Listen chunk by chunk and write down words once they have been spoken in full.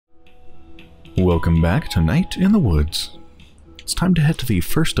Welcome back to Night in the Woods. It's time to head to the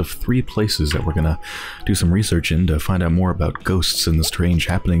first of 3 places that we're gonna do some research in to find out more about ghosts and the strange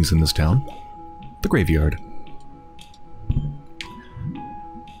happenings in this town. The graveyard.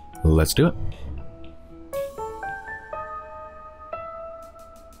 Let's do it.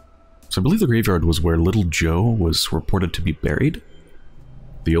 So I believe the graveyard was where Little Joe was reported to be buried.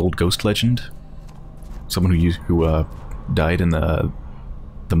 The old ghost legend. Someone who died in the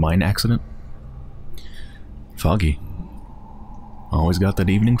mine accident. Foggy. Always got that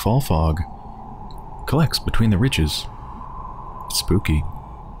evening fall fog. Collects between the ridges. Spooky.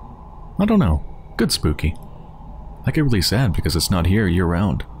 I don't know. Good spooky. I get really sad because it's not here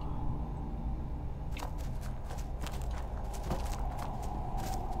year-round.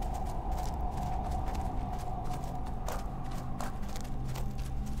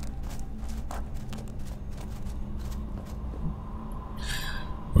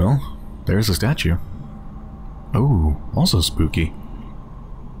 Well, there's a statue. Oh, also spooky.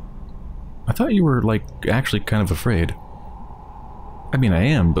 I thought you were, like, actually kind of afraid. I mean, I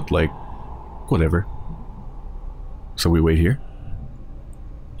am, but, like, whatever. So we wait here?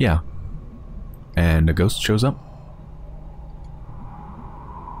 Yeah. And a ghost shows up?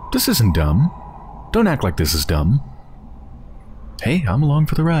 This isn't dumb. Don't act like this is dumb. Hey, I'm along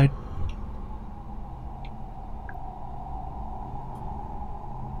for the ride.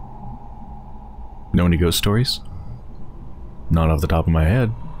 Know any ghost stories? Not off the top of my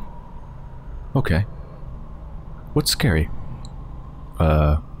head. Okay. What's scary?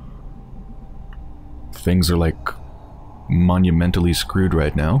 Things are like monumentally screwed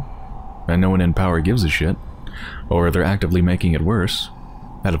right now, and no one in power gives a shit, or they're actively making it worse,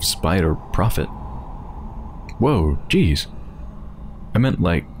 out of spite or profit. Whoa, geez. I meant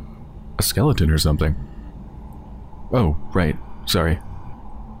like a skeleton or something. Oh, right, sorry.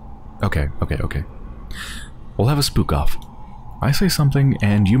 Okay. We'll have a spook off. I say something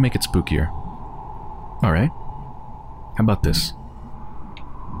and you make it spookier. Alright. How about this?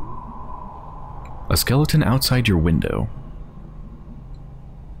 A skeleton outside your window.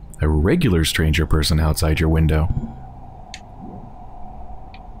 A regular stranger person outside your window.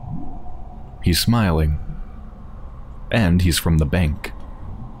 He's smiling. And he's from the bank.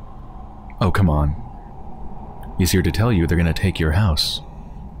 Oh, come on. He's here to tell you they're gonna take your house.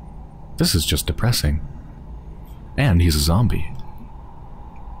 This is just depressing. And he's a zombie.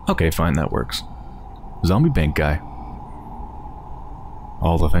 Okay, fine, that works. Zombie bank guy.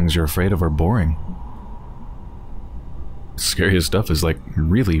 All the things you're afraid of are boring. Scariest stuff is like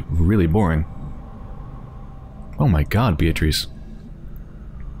really, really boring. Oh my god, Beatrice.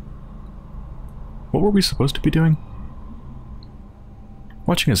 What were we supposed to be doing?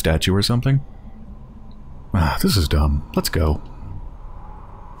 Watching a statue or something? Ah, this is dumb. Let's go.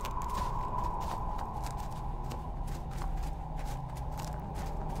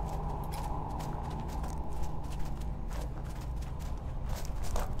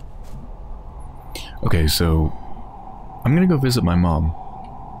 Okay, so I'm gonna go visit my mom.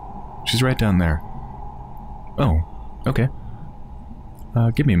 She's right down there. Oh, okay.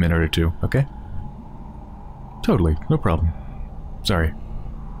 Give me a minute or two, okay? Totally, no problem. Sorry.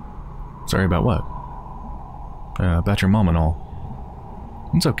 Sorry about what? About your mom and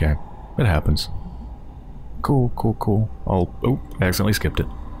all. It's okay. It happens. Cool. Oh, I accidentally skipped it.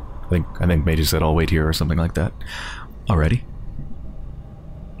 I think Mage said I'll wait here or something like that. Alrighty.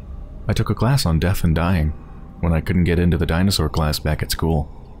 I took a class on death and dying when I couldn't get into the dinosaur class back at school.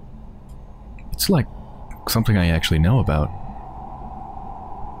 It's like something I actually know about.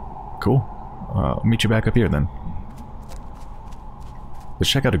 Cool. I'll meet you back up here then. Let's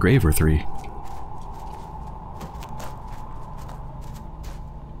check out a grave or 3.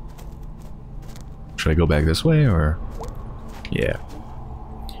 Should I go back this way or... Yeah.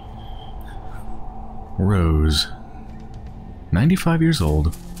 Rose. 95 years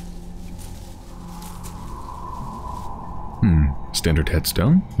old. Standard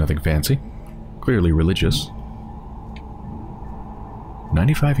headstone, nothing fancy. Clearly religious.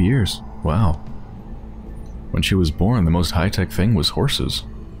 95 years. Wow. When she was born, the most high-tech thing was horses.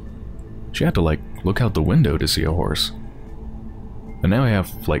 She had to, like, look out the window to see a horse. And now I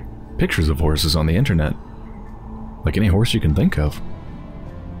have, like, pictures of horses on the internet. Like any horse you can think of.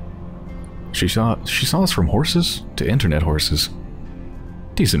 She saw us from horses to internet horses.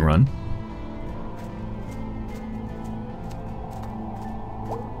 Decent run.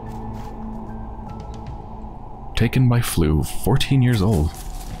 Taken by flu, 14 years old.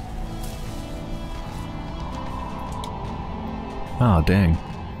 Ah, dang.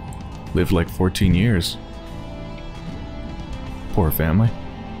 Lived like 14 years. Poor family.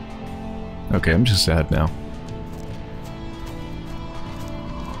 Okay, I'm just sad now.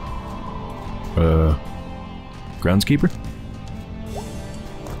 Groundskeeper?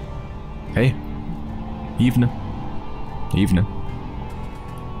 Hey. Evening. Evening.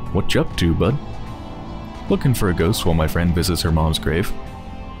 What you up to, bud? Looking for a ghost while my friend visits her mom's grave.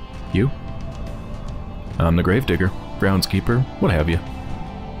 You? I'm the gravedigger, groundskeeper, what have you.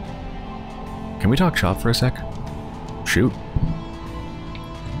 Can we talk shop for a sec? Shoot.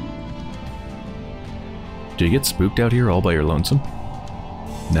 Do you get spooked out here all by your lonesome?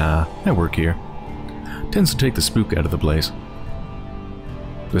 Nah, I work here. Tends to take the spook out of the place.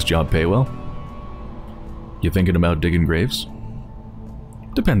 This job pay well? You thinking about digging graves?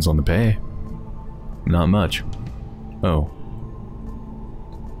 Depends on the pay. Not much. Oh.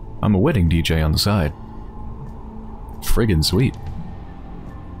 I'm a wedding DJ on the side. Friggin' sweet.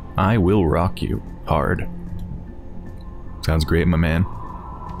 I will rock you hard. Sounds great, my man.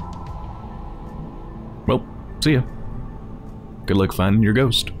 Well, see ya. Good luck finding your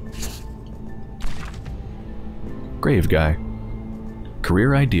ghost. Grave guy.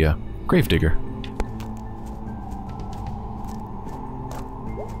 Career idea. Gravedigger.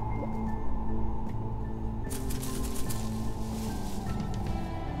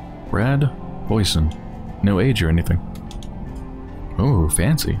 Brad Boyson. No age or anything. Oh,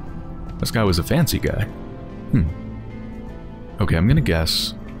 fancy. This guy was a fancy guy. Okay, I'm gonna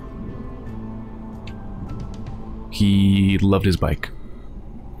guess. He loved his bike.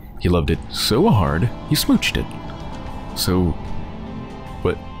 He loved it so hard, he smooched it. So...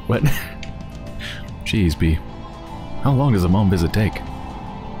 What? Jeez, B. How long does a mom visit take?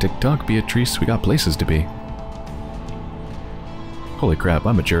 Tick-tock, Beatrice, we got places to be. Holy crap,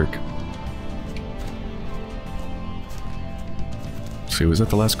 I'm a jerk. See, was that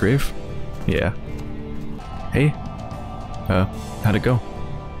the last grave? Yeah. Hey. How'd it go?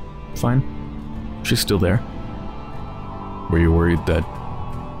 Fine. She's still there. Were you worried that...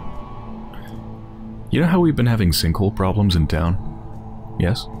 You know how we've been having sinkhole problems in town?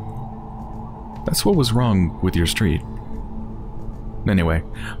 Yes? That's what was wrong with your street. Anyway,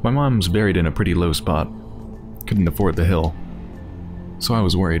 my mom's buried in a pretty low spot. Couldn't afford the hill. So I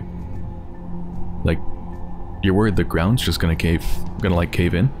was worried. Like, you're worried the ground's just gonna cave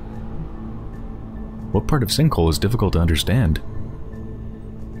in? What part of sinkhole is difficult to understand?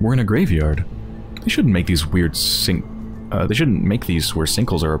 We're in a graveyard. They shouldn't make these weird they shouldn't make these where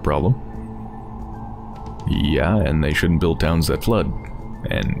sinkholes are a problem. Yeah, and they shouldn't build towns that flood.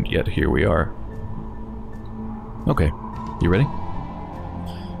 And yet here we are. Okay, you ready?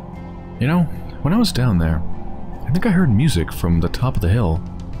 You know, when I was down there, I think I heard music from the top of the hill.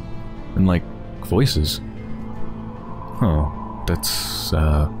 And like, voices. Huh, that's,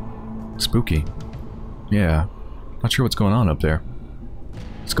 spooky. Yeah, not sure what's going on up there.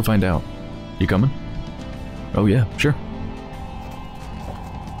 Let's go find out. You coming? Oh yeah, sure.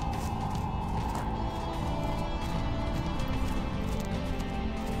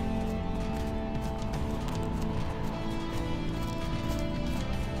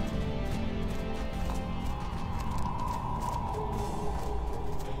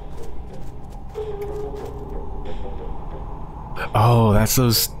 Oh, that's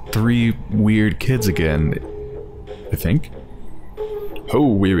those three weird kids again, I think. Ho,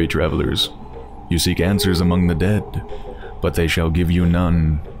 weary travelers, you seek answers among the dead, but they shall give you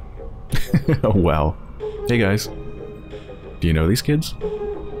none. Oh, wow. Hey guys, do you know these kids?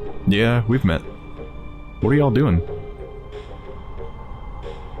 Yeah, we've met. What are y'all doing?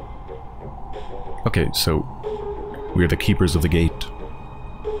 Okay, so we're the keepers of the gate.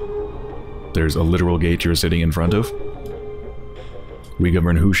 There's a literal gate you're sitting in front of. We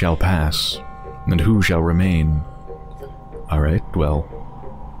govern who shall pass, and who shall remain. Alright, well,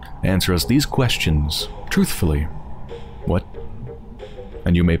 answer us these questions, truthfully. What?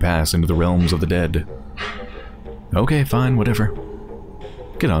 And you may pass into the realms of the dead. Okay, fine, whatever.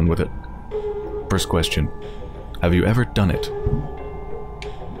 Get on with it. First question. Have you ever done it?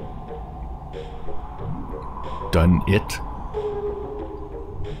 Done it?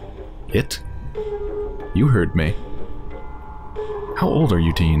 It? You heard me. How old are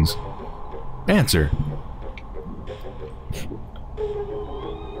you teens? Answer!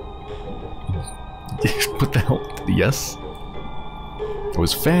 What the hell? Yes? It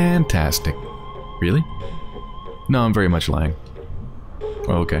was fantastic. Really? No, I'm very much lying.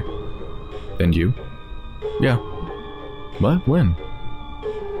 Oh, okay. And you? Yeah. What? When?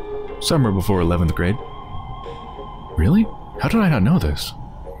 Summer before 11th grade. Really? How did I not know this?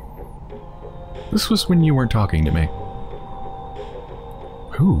 This was when you weren't talking to me.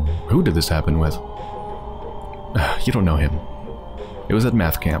 Who did this happen with? You don't know him. It was at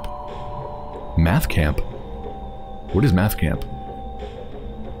math camp. Math camp? What is math camp?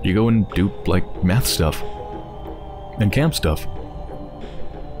 You go and do, like, math stuff. And camp stuff.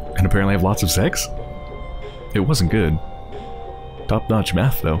 And apparently have lots of sex? It wasn't good. Top-notch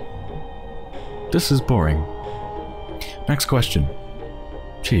math, though. This is boring. Next question.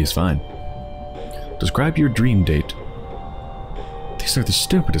 Geez, fine. Describe your dream date. These are the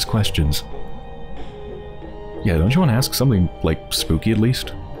stupidest questions. Yeah, don't you want to ask something, like, spooky at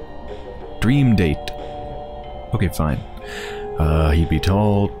least? Dream date. Okay, fine. He'd be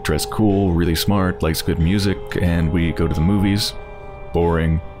tall, dress cool, really smart, likes good music, and we go to the movies.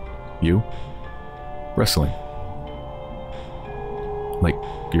 Boring. You? Wrestling. Like,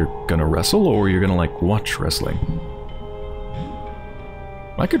 you're gonna wrestle, or you're gonna, like, watch wrestling?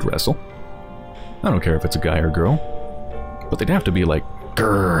 I could wrestle. I don't care if it's a guy or girl. But they'd have to be like,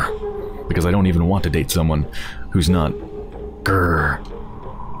 grrr. Because I don't even want to date someone who's not grrr.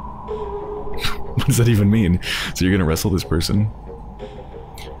 What does that even mean? So you're gonna wrestle this person?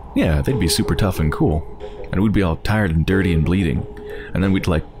 Yeah, they'd be super tough and cool. And we'd be all tired and dirty and bleeding. And then we'd,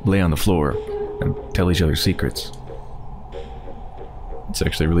 like, lay on the floor and tell each other secrets. It's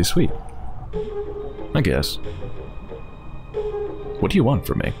actually really sweet. I guess. What do you want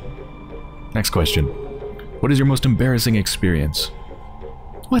from me? Next question. What is your most embarrassing experience?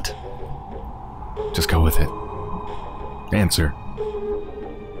 What? Just go with it. Answer.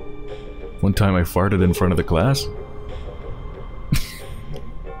 One time I farted in front of the class?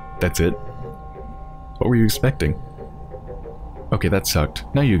 That's it? What were you expecting? Okay, that sucked.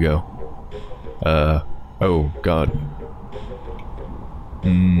 Now you go. Oh, God.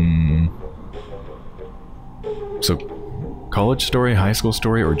 So, college story, high school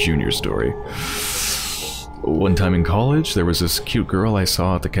story, or junior story? One time in college, there was this cute girl I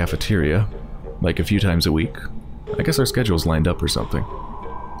saw at the cafeteria, like a few times a week. I guess our schedules lined up or something.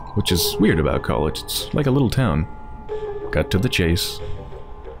 Which is weird about college. It's like a little town. Cut to the chase.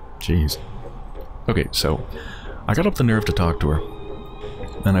 Jeez. Okay, so, I got up the nerve to talk to her.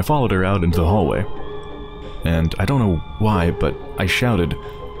 And I followed her out into the hallway. And I don't know why, but I shouted,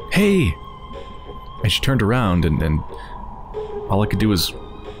 "Hey!" And she turned around and all I could do was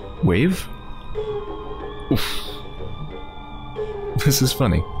wave? Oof. This is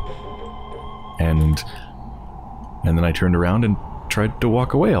funny. And then I turned around and tried to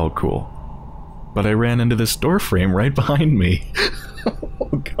walk away all cool. But I ran into this door frame right behind me.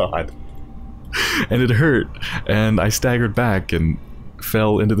 Oh God. And it hurt, and I staggered back and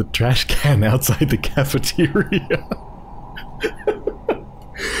fell into the trash can outside the cafeteria.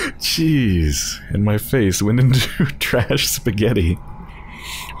 Jeez. And my face went into trash spaghetti.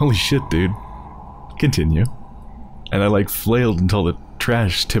 Holy shit, dude. Continue. And I, like, flailed until the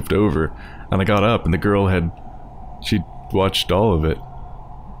trash tipped over, and I got up, and the girl she'd watched all of it.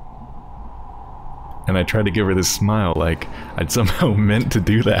 And I tried to give her this smile, like I'd somehow meant to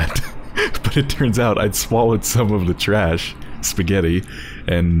do that. But it turns out I'd swallowed some of the trash spaghetti,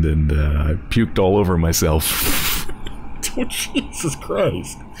 and I puked all over myself. Oh, Jesus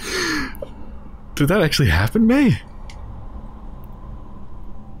Christ. Did that actually happen, May?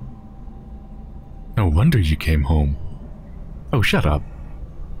 No wonder you came home. Oh, shut up.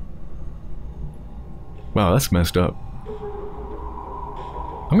 Wow, that's messed up.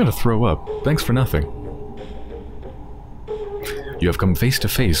 I'm gonna throw up. Thanks for nothing. You have come face to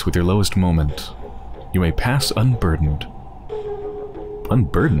face with your lowest moment. You may pass unburdened.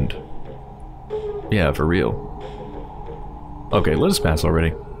 Unburdened? Yeah, for real. Okay, let us pass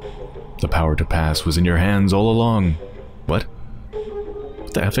already. The power to pass was in your hands all along. What?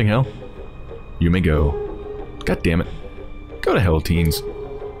 What the effing hell? You may go. God damn it. Go to hell, teens.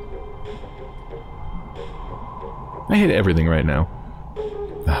 I hate everything right now.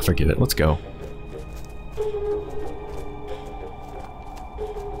 Ah, forget it. Let's go.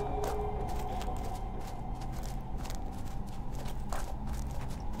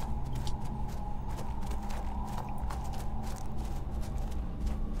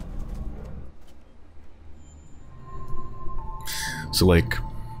 So, like,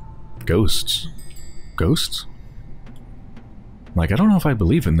 ghosts. Ghosts? Like, I don't know if I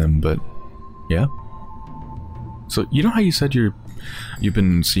believe in them, but yeah. So, you know how you said you've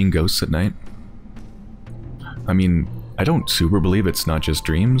been seeing ghosts at night? I mean, I don't super believe it's not just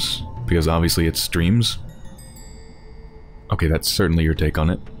dreams, because obviously it's dreams. Okay, that's certainly your take on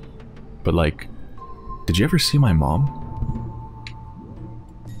it. But, like, did you ever see my mom?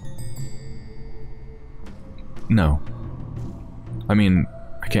 No. I mean,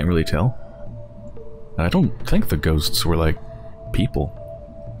 I can't really tell. I don't think the ghosts were, like, people.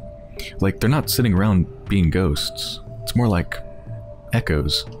 Like, they're not sitting around being ghosts. It's more like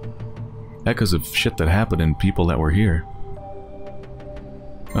echoes. Echoes of shit that happened and people that were here.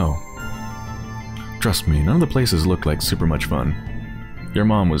 Oh. Trust me, none of the places looked like super much fun. Your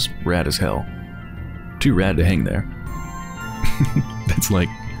mom was rad as hell. Too rad to hang there. That's like...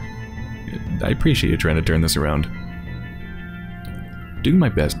 I appreciate you trying to turn this around. Do my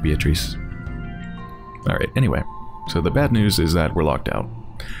best, Beatrice. Alright, anyway. So the bad news is that we're locked out.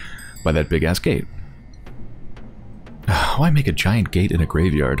 By that big-ass gate. Why make a giant gate in a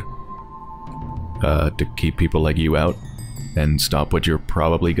graveyard? To keep people like you out and stop what you're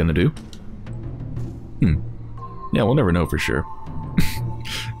probably gonna do? Yeah, we'll never know for sure.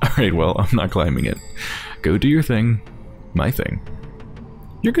 Alright, well, I'm not climbing it. Go do your thing. My thing.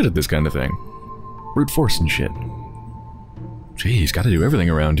 You're good at this kind of thing. Brute force and shit. Jeez, gotta do everything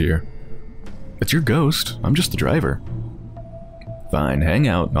around here. It's your ghost. I'm just the driver. Fine, hang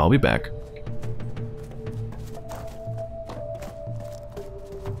out. I'll be back.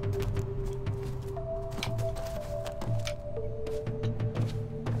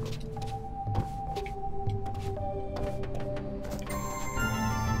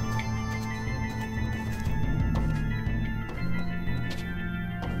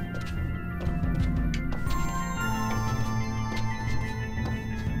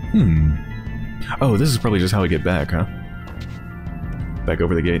 Oh, this is probably just how I get back, huh? Back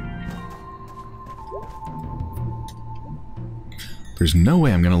over the gate. There's no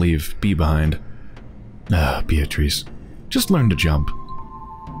way I'm gonna leave B behind. Ah, Beatrice. Just learn to jump.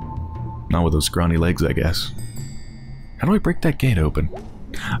 Not with those scrawny legs, I guess. How do I break that gate open?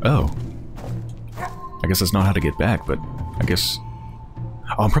 Oh. I guess that's not how to get back, but I guess...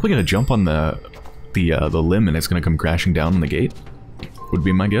 Oh, I'm probably gonna jump on the limb and it's gonna come crashing down on the gate. Would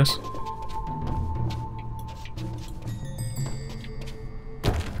be my guess.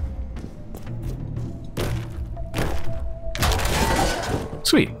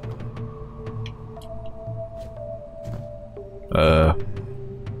 Sweet.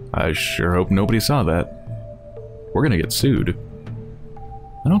 I sure hope nobody saw that. We're gonna get sued.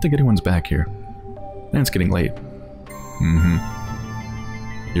 I don't think anyone's back here. And it's getting late.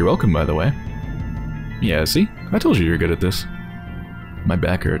 You're welcome, by the way. Yeah, see? I told you you're good at this. My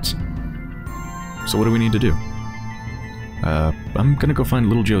back hurts. So what do we need to do? I'm gonna go find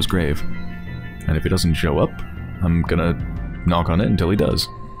Little Joe's grave. And if he doesn't show up, I'm gonna knock on it until he does.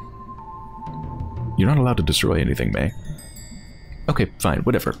 You're not allowed to destroy anything, May. Okay, fine,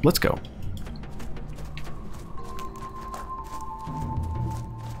 whatever. Let's go.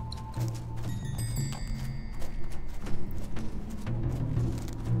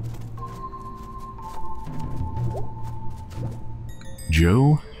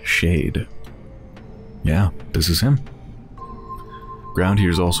 Joe Shade. Yeah, this is him. Ground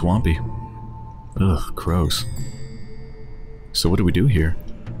here's all swampy. Ugh, gross. So what do we do here?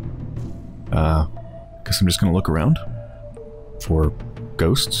 Guess I'm just gonna look around? For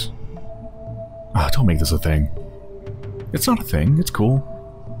ghosts? Ah, don't make this a thing. It's not a thing, it's cool.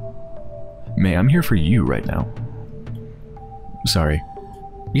 May, I'm here for you right now. Sorry.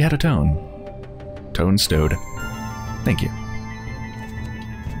 You had a tone. Tone stowed. Thank you.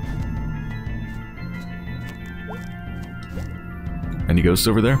 Any ghosts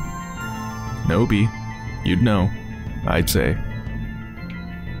over there? No, B. You'd know. I'd say.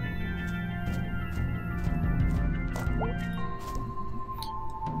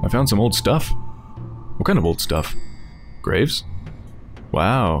 I found some old stuff. What kind of old stuff? Graves?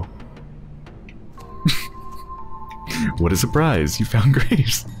 Wow. What a surprise, you found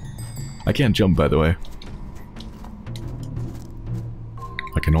graves. I can't jump, by the way.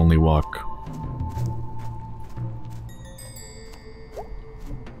 I can only walk.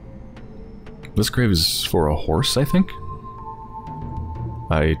 This grave is for a horse, I think?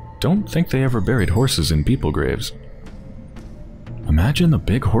 I don't think they ever buried horses in people graves. Imagine a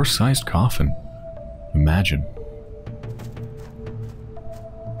big horse-sized coffin. Imagine.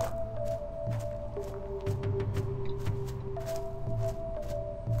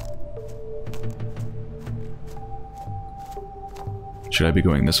 Should I be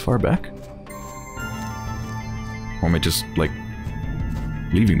going this far back? Or am I just, like,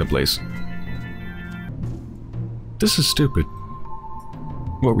 leaving the place? This is stupid.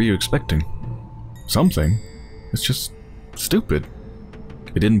 What were you expecting? Something. It's just stupid.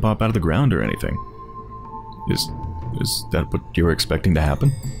 It didn't pop out of the ground or anything. Is that what you were expecting to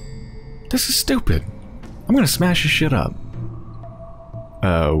happen? This is stupid. I'm gonna smash this shit up.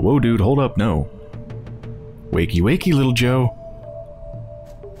 Whoa dude, hold up, no. Wakey wakey, little Joe.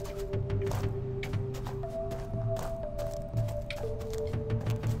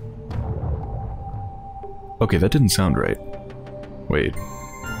 Okay, that didn't sound right. Wait.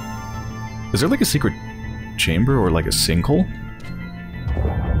 Is there like a secret chamber or like a sinkhole?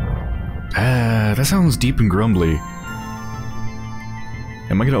 Ah, that sounds deep and grumbly.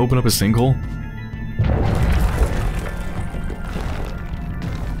 Am I gonna open up a sinkhole?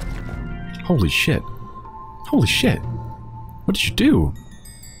 Holy shit. Holy shit. What did you do?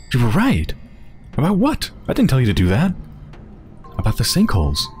 You were right. About what? I didn't tell you to do that. About the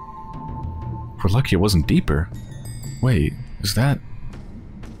sinkholes. We're lucky it wasn't deeper. Wait, is that...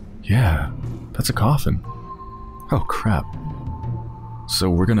 Yeah, that's a coffin. Oh crap. So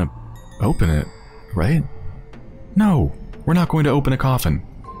we're gonna open it, right? No, we're not going to open a coffin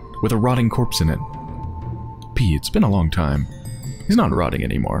with a rotting corpse in it. P, it's been a long time. He's not rotting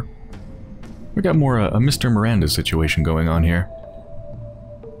anymore. We got more a Mr. Miranda situation going on here.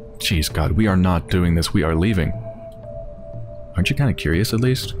 Jeez, God, we are not doing this. We are leaving. Aren't you kind of curious, at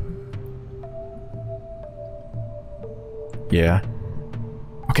least? Yeah.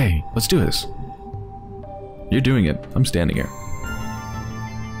 Okay, let's do this. You're doing it. I'm standing here.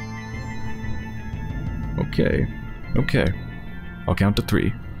 Okay. Okay. I'll count to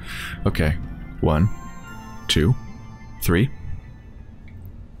 3. Okay. 1, 2, 3.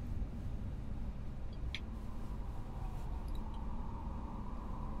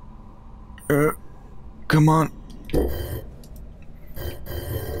 Come on.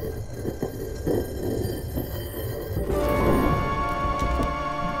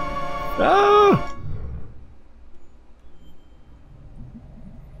 Ah!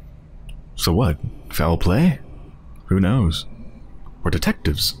 So what? Foul play? Who knows? We're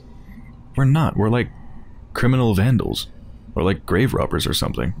detectives. We're not. We're like criminal vandals. Or like grave robbers or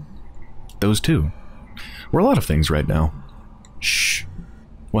something. Those two. We're a lot of things right now. Shh.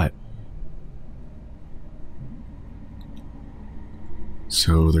 What?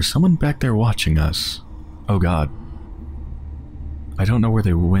 So there's someone back there watching us. Oh God. I don't know where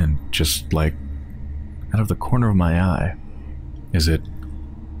they went, just like out of the corner of my eye. Is it?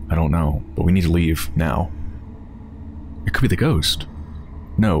 I don't know, but we need to leave now. It could be the ghost.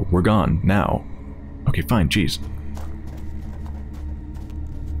 No, we're gone now. Okay, fine, jeez.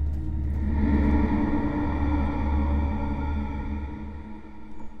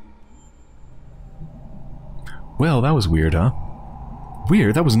 Well, that was weird, huh?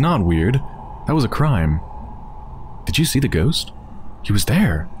 Weird? That was not weird. That was a crime. Did you see the ghost? He was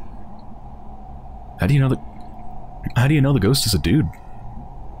there. How do you know the ghost is a dude?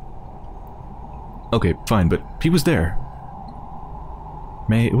 Okay, fine, but he was there.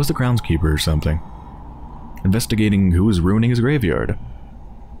 May, it was the groundskeeper or something. Investigating who was ruining his graveyard.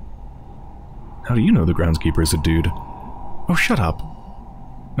 How do you know the groundskeeper is a dude? Oh, shut up.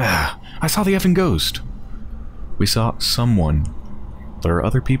 Ah, I saw the effing ghost. We saw someone. There are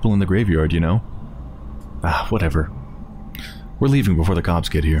other people in the graveyard, you know? Ah, whatever. We're leaving before the cops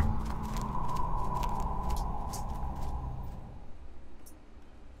get here.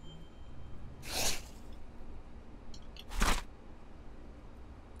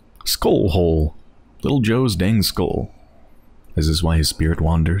 Skull hole. Little Joe's dang skull. Is this why his spirit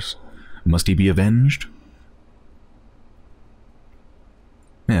wanders? Must he be avenged?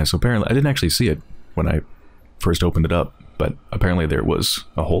 Yeah, so apparently I didn't actually see it when I first opened it up, but apparently there was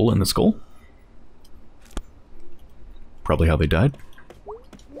a hole in the skull. Probably how they died.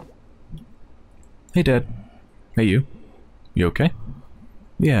 Hey, Dad. Hey, you. You okay?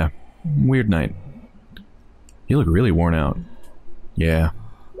 Yeah. Weird night. You look really worn out. Yeah.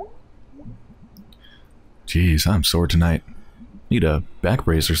 Jeez, I'm sore tonight. Need a back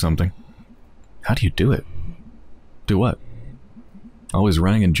brace or something. How do you do it? Do what? Always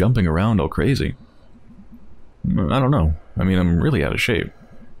running and jumping around all crazy. I don't know. I mean, I'm really out of shape.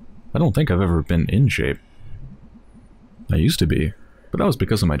 I don't think I've ever been in shape. I used to be, but that was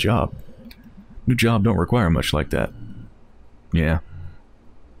because of my job. New job don't require much like that. Yeah.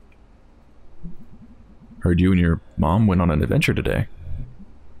 Heard you and your mom went on an adventure today.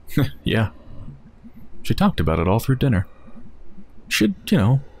 Yeah. She talked about it all through dinner. Should, you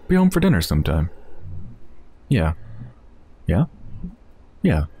know, be home for dinner sometime. Yeah. Yeah?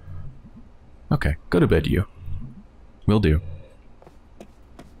 Yeah. Okay, go to bed, you. Will do.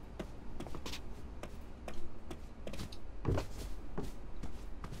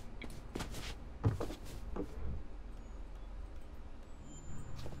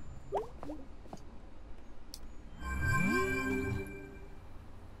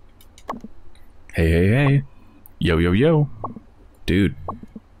 Hey, hey, hey. Yo, yo, yo. Dude.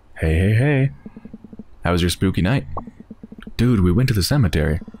 Hey, hey, hey. How was your spooky night? Dude, we went to the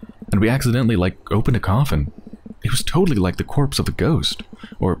cemetery, and we accidentally, like, opened a coffin. It was totally like the corpse of a ghost.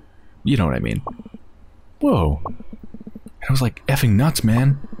 Or, you know what I mean. Whoa. It was like effing nuts,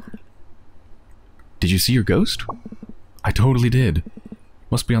 man. Did you see your ghost? I totally did.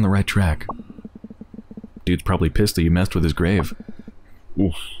 Must be on the right track. Dude's probably pissed that you messed with his grave.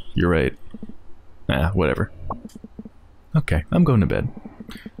 Oof, you're right. Ah, whatever. Okay, I'm going to bed.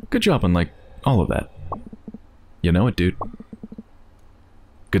 Good job on, like, all of that. You know it, dude.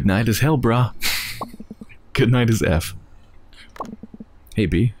 Good night as hell, brah. Good night as F. Hey,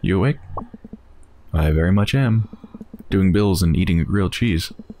 B, you awake? I very much am. Doing bills and eating a grilled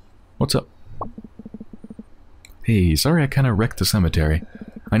cheese. What's up? Hey, sorry I kinda wrecked the cemetery.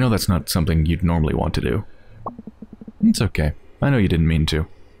 I know that's not something you'd normally want to do. It's okay. I know you didn't mean to.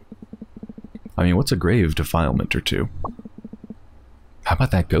 I mean, what's a grave defilement or two? How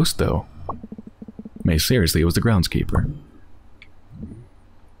about that ghost, though? May, seriously, it was the groundskeeper.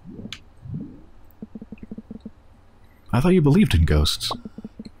 I thought you believed in ghosts.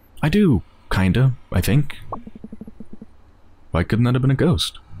 I do, kinda, I think. Why couldn't that have been a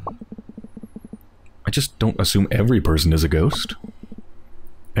ghost? I just don't assume every person is a ghost.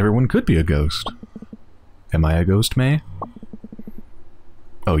 Everyone could be a ghost. Am I a ghost, May?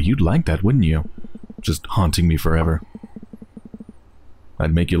 Oh, you'd like that, wouldn't you? Just haunting me forever.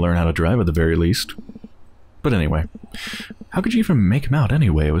 I'd make you learn how to drive at the very least. But anyway, how could you even make him out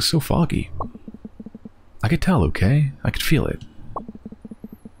anyway? It was so foggy. I could tell, okay? I could feel it.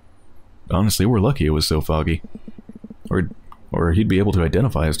 Honestly, we're lucky it was so foggy. Or he'd be able to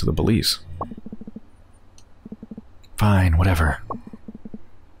identify us to the police. Fine, whatever.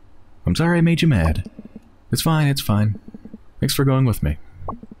 I'm sorry I made you mad. It's fine, it's fine. Thanks for going with me.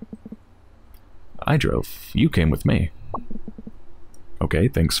 I drove. You came with me. Okay,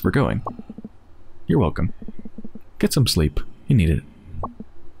 thanks for going. You're welcome. Get some sleep. You need it.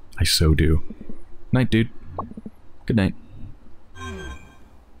 I so do. Night, dude. Good night.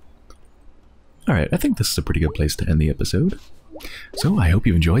 Alright, I think this is a pretty good place to end the episode. So I hope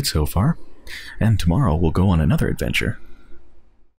you enjoyed so far. And tomorrow we'll go on another adventure.